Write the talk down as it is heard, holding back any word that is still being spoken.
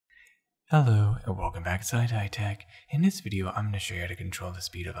Hello and welcome back to Side High Tech. In this video I'm going to show you how to control the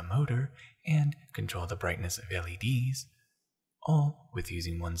speed of a motor and control the brightness of LEDs, all with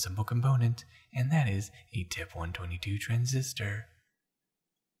using one simple component, and that is a Tip122 transistor.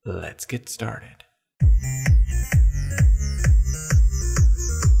 Let's get started.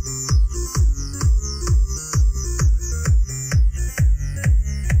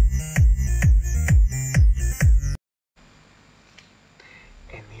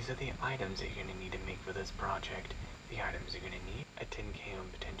 And these are the items that you're going to need to make for this project. The items you're going to need: a 10K ohm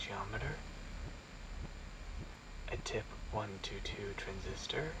potentiometer, a Tip122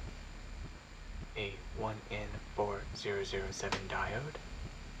 transistor, a 1N4007 diode,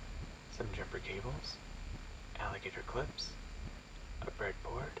 some jumper cables, alligator clips, a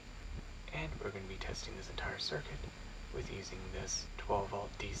breadboard, and we're going to be testing this entire circuit with using this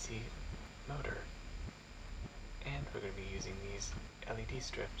 12-volt DC motor. And we're going to be using these LED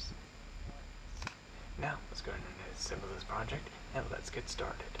strips. Now, let's go ahead and assemble this project, and let's get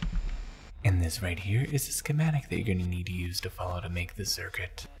started. And this right here is the schematic that you're going to need to use to follow to make the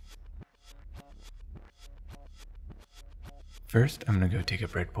circuit. First, I'm going to go take a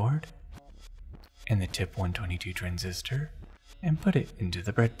breadboard and the Tip122 transistor and put it into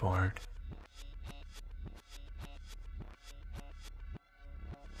the breadboard.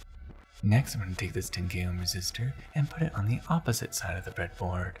 Next, I'm going to take this 10K ohm resistor and put it on the opposite side of the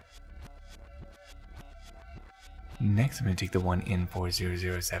breadboard. Next, I'm going to take the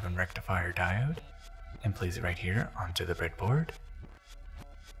 1N4007 rectifier diode and place it right here onto the breadboard.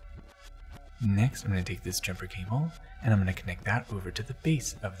 Next, I'm going to take this jumper cable and I'm going to connect that over to the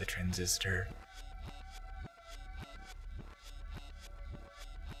base of the transistor.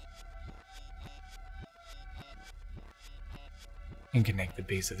 And connect the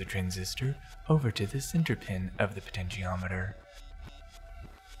base of the transistor over to the center pin of the potentiometer.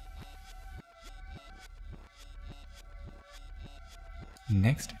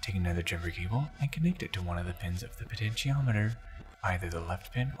 Next, take another jumper cable and connect it to one of the pins of the potentiometer. Either the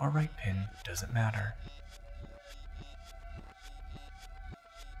left pin or right pin, doesn't matter.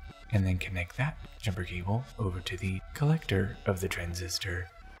 And then connect that jumper cable over to the collector of the transistor.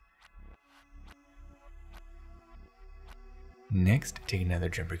 Next, take another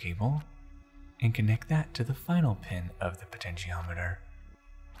jumper cable and connect that to the final pin of the potentiometer.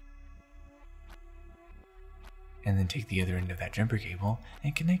 And then take the other end of that jumper cable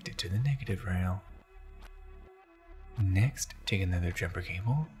and connect it to the negative rail. Next, take another jumper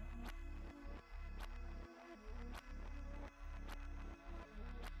cable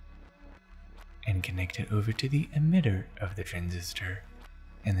and connect it over to the emitter of the transistor.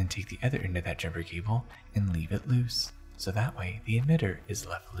 And then take the other end of that jumper cable and leave it loose, so that way the emitter is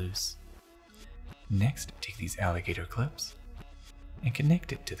left loose. Next, take these alligator clips and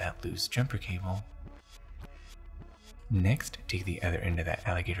connect it to that loose jumper cable. Next, take the other end of that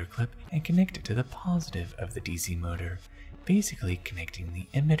alligator clip and connect it to the positive of the DC motor, basically connecting the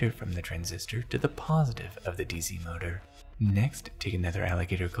emitter from the transistor to the positive of the DC motor. Next, take another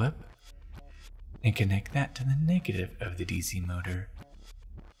alligator clip and connect that to the negative of the DC motor.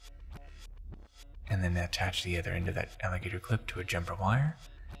 And then attach the other end of that alligator clip to a jumper wire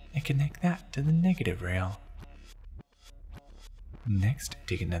and connect that to the negative rail. Next,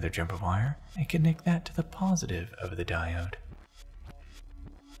 take another jumper wire and connect that to the positive of the diode.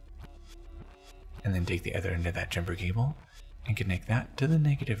 And then take the other end of that jumper cable and connect that to the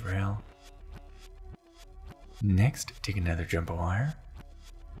negative rail. Next, take another jumper wire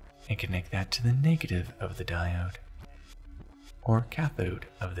and connect that to the negative of the diode, or cathode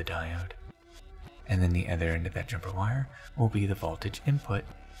of the diode. And then the other end of that jumper wire will be the voltage input,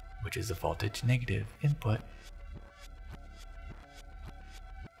 which is the voltage negative input.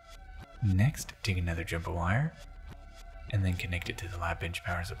 Next, take another jumper wire and then connect it to the lab bench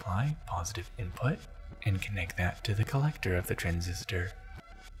power supply, positive input, and connect that to the collector of the transistor.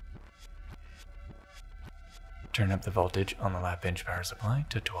 Turn up the voltage on the lab bench power supply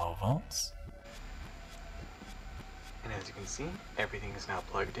to 12 volts. And as you can see, everything is now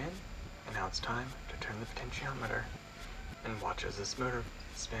plugged in, and now it's time to turn the potentiometer and watch as this motor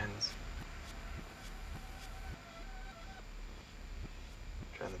spins.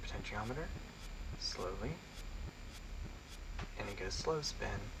 Turn the potentiometer slowly, and you get a slow spin.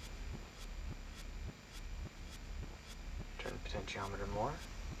 Turn the potentiometer more,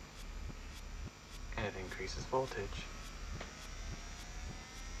 and it increases voltage.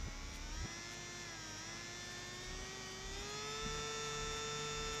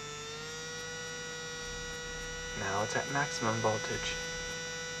 Now it's at maximum voltage,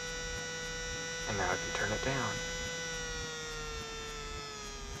 and now I can turn it down.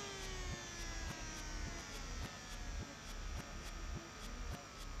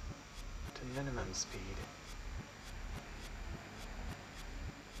 minimum speed.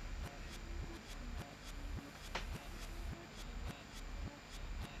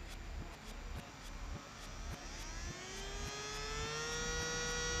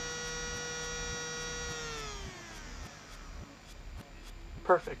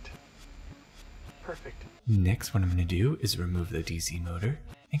 Perfect. Perfect. Next, what I'm going to do is remove the DC motor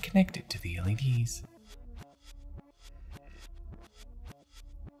and connect it to the LEDs.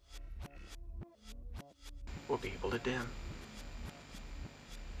 We'll be able to dim.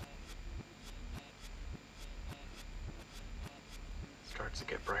 Starts to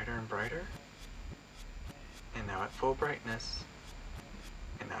get brighter and brighter. And now at full brightness.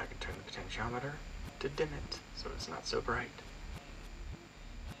 And now I can turn the potentiometer to dim it so it's not so bright.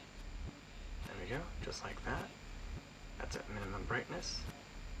 There we go, just like that. That's at minimum brightness.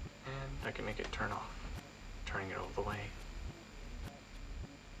 And I can make it turn off, turning it all the way.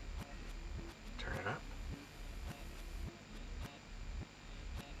 Turn it up.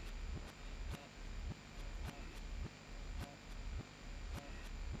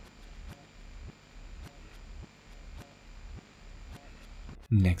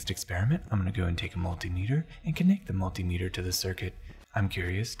 Next experiment, I'm going to go and take a multimeter and connect the multimeter to the circuit. I'm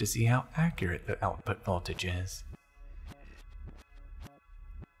curious to see how accurate the output voltage is.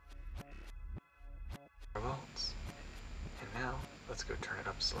 Volts. And now, let's go turn it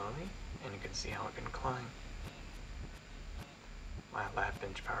up slowly, and you can see how it can climb. My lab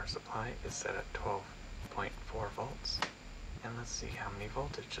bench power supply is set at 12.4 volts, and let's see how many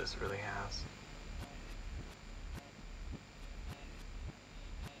voltage this really has.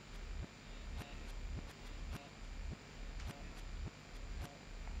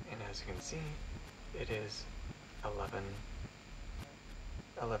 As you can see, it is 11.8.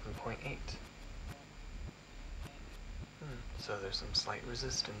 So there's some slight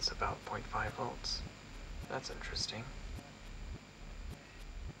resistance, about 0.5 volts. That's interesting.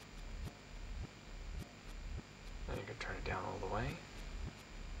 Then you can turn it down all the way.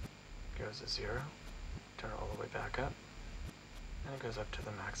 It goes to 0. Turn it all the way back up. And it goes up to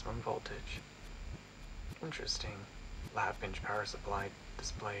the maximum voltage. Interesting. Lab bench power supply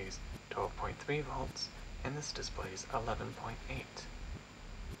displays 12.3 volts, and this displays 11.8.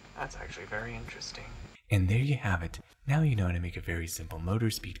 That's actually very interesting. And there you have it. Now you know how to make a very simple motor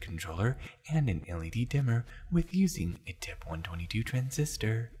speed controller and an LED dimmer with using a Tip122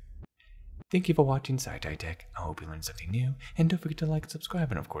 transistor. Thank you for watching SciTech. I hope you learned something new, and don't forget to like, subscribe,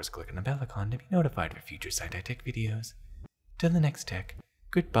 and of course click on the bell icon to be notified for future SciTech videos. Till the next tech,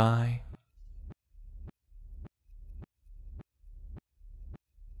 goodbye.